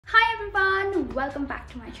everyone, welcome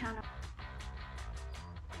back to my channel.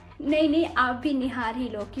 नहीं आप भी निहार ही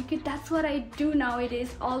लो क्योंकि that's what I do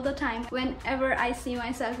nowadays all the time whenever I see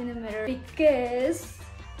myself in the mirror because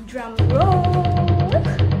drum roll,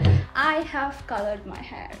 I have colored my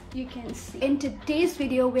hair. You can see. In today's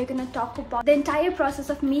video, we're gonna talk about the entire process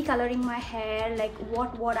of me coloring my hair, like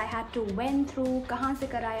what I had to went through, कहाँ से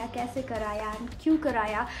कराया, कैसे कराया, and क्यों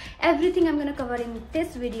कराया. Everything I'm gonna cover in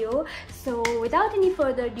this video. So without any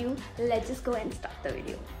further ado, let's just go and start the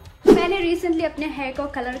video. मैंने recently अपने hair को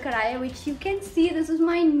color कराया, which you can see this is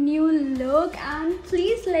my new look, and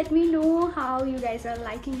please let me know how you guys are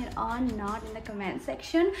liking it or not in the comment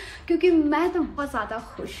section क्योंकि मैं तो बहुत ज़्यादा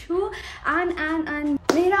खुश हूँ. and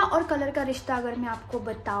मेरा और कलर का रिश्ता अगर मैं आपको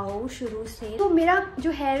बताऊँ शुरू से, तो मेरा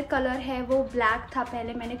जो हेयर कलर है वो ब्लैक था.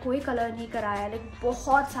 पहले मैंने कोई कलर नहीं कराया, लाइक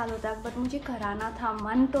बहुत सालों तक, बट मुझे कराना था,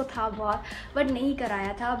 मन तो था बहुत, बट नहीं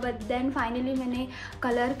कराया था. बट देन फाइनली मैंने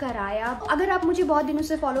कलर कराया. अगर आप मुझे बहुत दिनों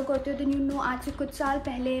से फॉलो करते हो तो यू नो आज से कुछ साल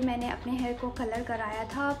पहले मैंने अपने हेयर को कलर कराया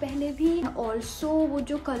था पहले भी. ऑल्सो वो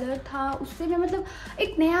जो कलर था उससे मैं मतलब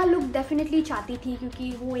एक नया लुक डेफिनेटली चाहती थी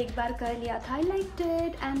क्योंकि वो एक बार कर लिया था. I liked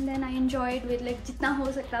it and then I enjoyed with, like जितना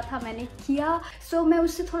हो सकता था मैंने किया. सो मैं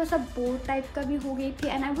उससे थोड़ा सा बोर टाइप का भी हो गई थी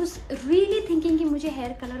and I was really thinking कि मुझे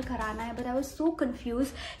हेयर कलर कराना है, but I was so confuse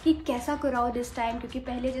कि कैसा कराओ दिस टाइम क्योंकि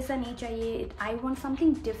पहले जैसा नहीं चाहिए. I want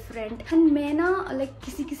something different. And मैं ना लाइक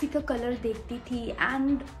किसी का कलर देखती थी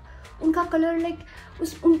एंड उनका कलर लाइक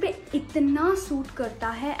उन पे इतना सूट करता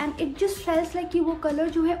है and it just fails like कि वो कलर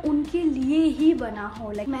जो है उनके लिए ही बना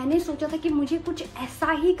हो. लाइक मैंने सोचा था कि मुझे कुछ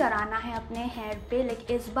ऐसा ही कराना है अपने हेयर पे.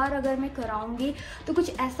 लाइक इस बार अगर मैं कराऊंगी तो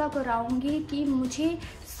कुछ ऐसा कराऊंगी कि मुझे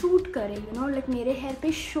सूट करे, यू नो, लाइक मेरे हेयर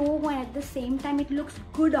पे शो हो at the same time it looks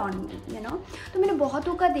good on me, you know. तो मैंने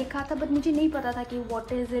बहुतों का देखा था बट मुझे नहीं पता था कि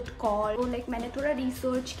व्हाट इज इट कॉल्ड. तो लाइक मैंने थोड़ा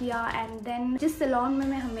रिसर्च किया एंड देन जिस सैलून में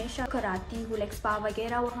मैं हमेशा कराती हूँ लाइक स्पा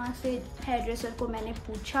वगैरह, वहाँ से हेयर ड्रेसर को मैंने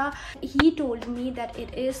पूछा. He told me that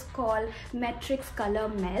it is called matrix colour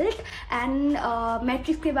melt. And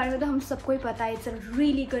matrix के बारे में तो हम सबको ही पता है, it's a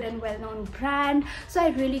really good and well known brand. So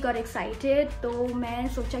I really got excited. तो मैं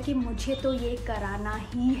सोचा कि मुझे तो ये कराना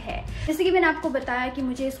ही है. जैसे कि मैंने आपको बताया कि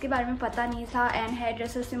मुझे इसके बारे में पता नहीं था एंड हेयर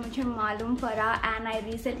ड्रेसर से मुझे मालूम पड़ा and I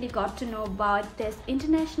recently got to know about this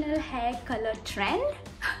international hair colour trend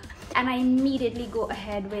and I immediately go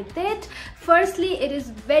ahead with it. Firstly, it is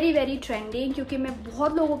very trendy क्योंकि मैं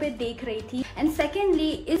बहुत लोगों पे देख रही थी. And secondly,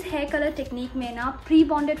 इस हेयर कलर टेक्निक में ना प्री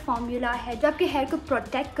बॉन्डेड फॉर्मूला है जो आपके हेयर को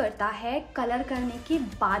प्रोटेक्ट करता है कलर करने के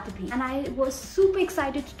बाद भी. And I was super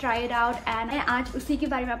excited to try it out and मैं आज उसी के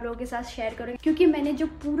बारे में आप लोगों के साथ शेयर करूँगी क्योंकि मैंने जो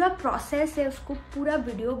पूरा प्रोसेस है उसको पूरा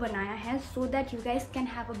वीडियो बनाया है so that you guys can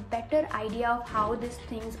have a better idea of how these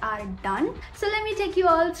things are done. So let me take you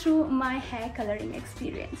all through my hair coloring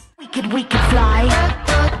experience. We could fly. We could fly.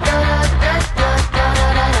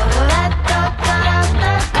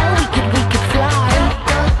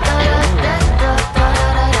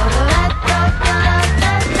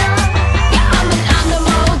 I'm an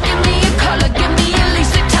animal, give me a color, give me a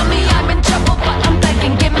leash. They tell me I'm in trouble, but I'm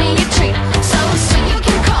begging, give me a treat. So you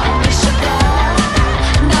can call me sugar.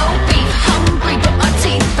 No beef, hungry, but my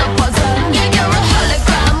teeth are buzzing. Yeah, you're a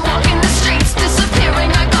hologram, walking the streets,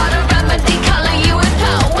 disappearing. I got a remedy, color you with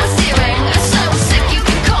power searing. So sick you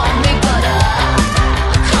can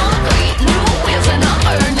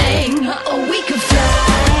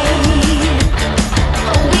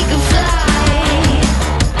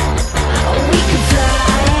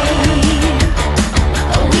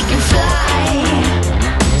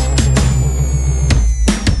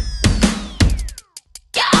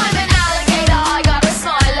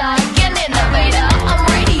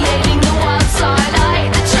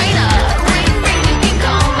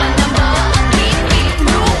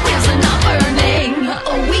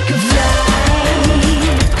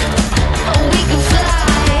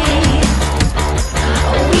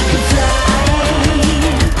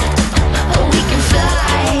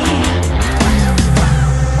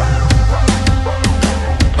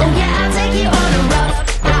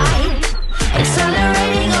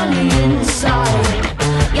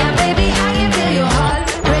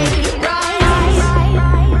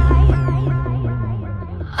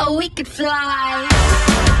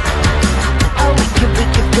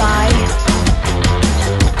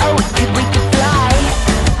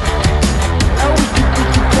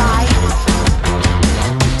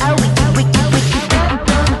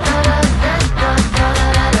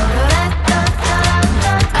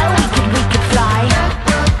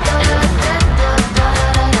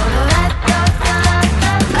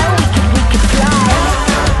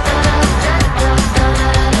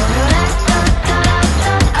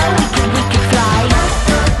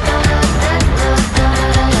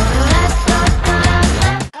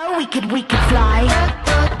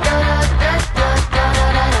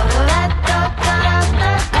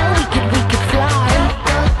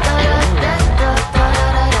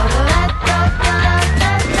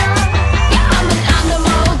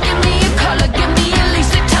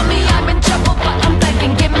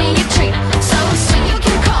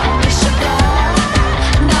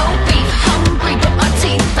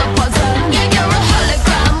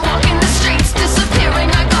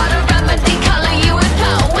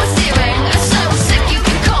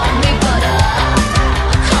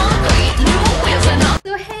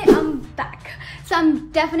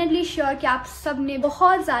sure कि आप सब ने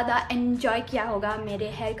बहुत ज़्यादा enjoy किया होगा मेरे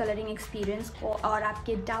hair colouring experience को, और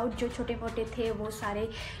आपके डाउट जो छोटे मोटे थे वो सारे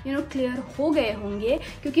क्लियर हो गए होंगे,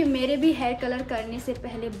 क्योंकि मेरे भी हेयर कलर करने से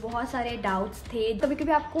पहले बहुत सारे डाउट्स थे। कभी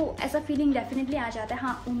कभी आपको ऐसा फीलिंग डेफिनेटली आ जाता है,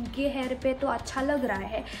 हाँ उनके हेयर पे तो अच्छा लग रहा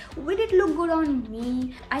है, will it look good on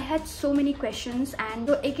me. I had so many questions and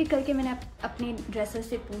तो एक एक करके मैंने अपने ड्रेसर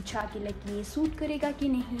से पूछा कि लाइक ये सूट करेगा कि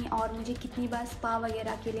नहीं, और मुझे कितनी बार स्पा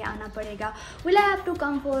वगैरह के लिए आना पड़ेगा, will I have to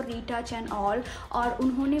come for retouch and all. और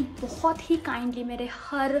उन्होंने बहुत ही काइंडली मेरे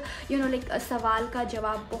हर सवाल का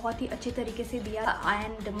जवाब बहुत ही अच्छे तरीके से दिया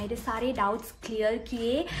एंड मेरे सारे डाउट्स क्लियर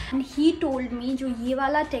किए। एंड ही टोल्ड मी जो ये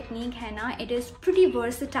वाला टेक्निक है ना, it is pretty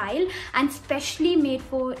versatile and specially made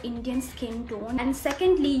for Indian skin tone. And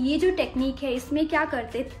secondly ये जो टेक्निक है इसमें क्या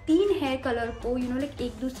करते, 3 हेयर कलर को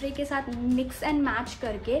एक दूसरे के साथ मिक्स एंड मैच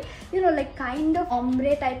करके काइंड ऑफ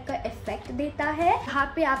ऑम्ब्रे टाइप का इफेक्ट देता है।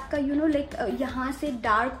 यहाँ पे आपका यहाँ से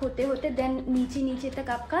डार्क होते होते देन नीचे नीचे तक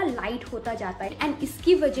आपका लाइट होता जाता है एंड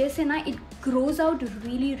इसकी वजह से ना it grows out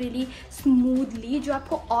really really smoothly, जो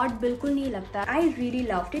आपको ऑड बिल्कुल नहीं लगता। I really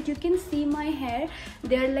loved it. You can see my hair,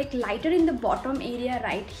 they are lighter in the bottom area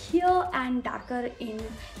right here and darker in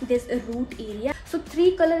this root area. So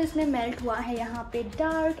 3 colour इसमें melt हुआ है, यहाँ पे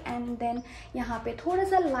डार्क एंड देन यहाँ पे थोड़ा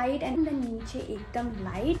सा लाइट एंड देन नीचे एकदम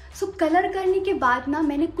लाइट। सो कलर करने के बाद ना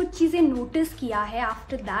मैंने कुछ चीज़ें नोटिस किया है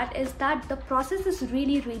after that, is that the process is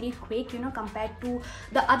really quick compared to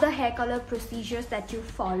the other hair color procedures that you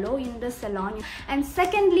follow in the salon. And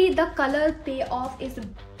secondly, the color payoff is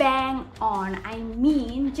bang on. I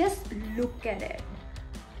mean, just look at it.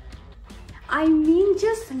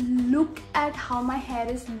 Just look at how my hair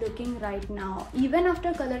is looking right now. Even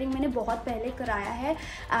after coloring, मैंने बहुत पहले कराया है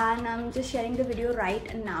and I'm just sharing the video right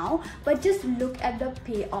now. But just look at the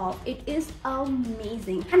payoff. It is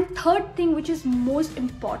amazing. And third thing which is most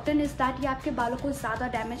important is that ये आपके बालों को ज़्यादा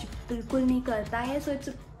डैमेज बिल्कुल नहीं करता है. So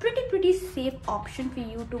it's a pretty safe option for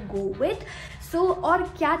you to go with. So और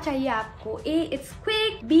क्या चाहिए आपको? A, it's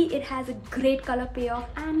quick. B, it has a great color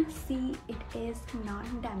payoff. And C, it is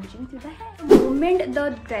non-damaging to the hair. The moment the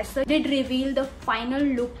dresser did reveal the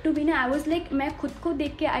final look to me, I was like, मैं खुद को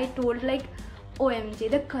देख के I told like, OMG,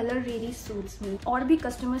 the color really suits me. और भी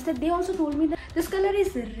customers said, they also told me that this color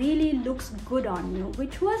is really looks good on you,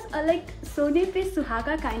 which was a like सोने पे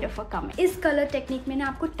सुहागा kind of a comment. इस color technique में ना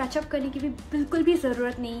आपको touch up करने की भी बिल्कुल भी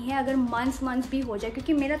ज़रूरत नहीं है, अगर months भी हो जाए,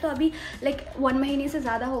 क्योंकि मेरा तो अभी like 1 महीने से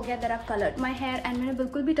ज़्यादा हो गया that I've colored my hair and मैंने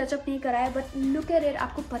बिल्कुल भी touch up नहीं कराया, but look at it,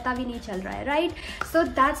 आपको पता भी नहीं चल रहा है, right? So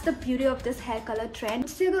that's the beauty of this hair color trend.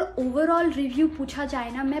 इससे अगर overall review पूछा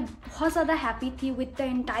जाए ना, मैं बहुत ज़्यादा happy थी with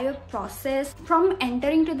the entire process. From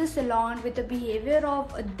entering to the salon, with the behavior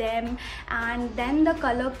of them, and then the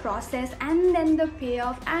color process, and then the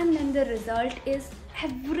payoff, and then the result is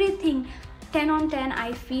everything 10 on 10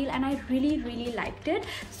 I feel, and I really liked it.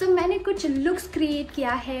 So मैंने कुछ looks create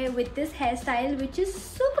किया है with this hairstyle which is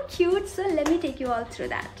super cute. So let me take you all through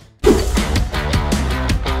that.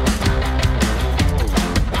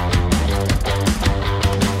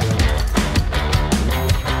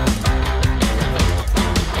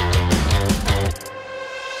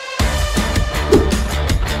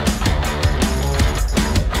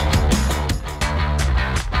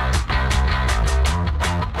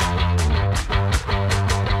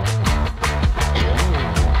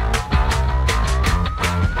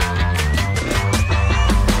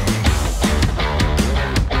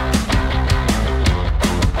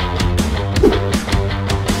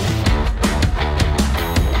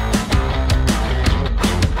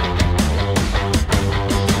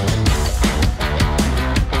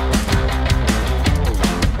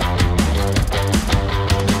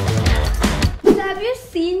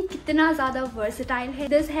 कितना ज़्यादा versatile है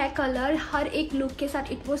this hair colour, हर एक look के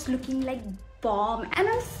साथ it was looking like bomb, and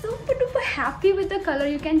I'm super duper happy with the color.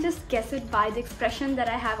 You can just guess it by the expression that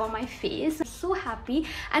I have on my face. I'm so happy,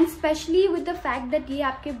 and especially with the fact that ये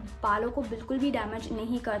आपके बालों को बिल्कुल भी damage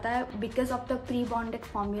नहीं करता है because of the pre-bonded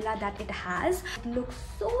formula that it has. It looks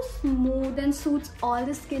so smooth and suits all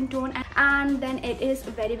the skin tone, and then it is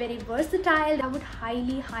very versatile. I would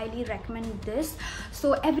highly recommend this.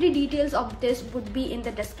 So every details of this would be in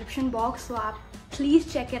the description box, so आप please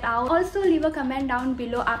check it out. Also leave a comment down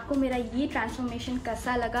below आपको मेरा ये transformation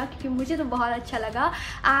कैसा लगा, क्योंकि मुझे तो बहुत अच्छा लगा.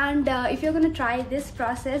 And if you gonna try this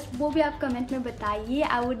process, वो भी आप कमेंट में बताइए.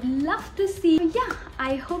 आई वुड लव टू सी. या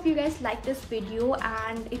I hope you guys like this video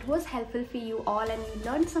and it was helpful for you all and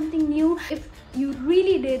you learn something new. If you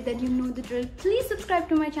really did, then you know the drill. Please subscribe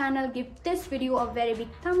to my channel, give this video a very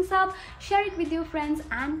big thumbs up, share it with your friends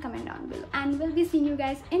and comment down below, and we'll be seeing you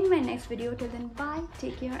guys in my next video. Till then, bye,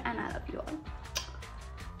 take care, and I love you all.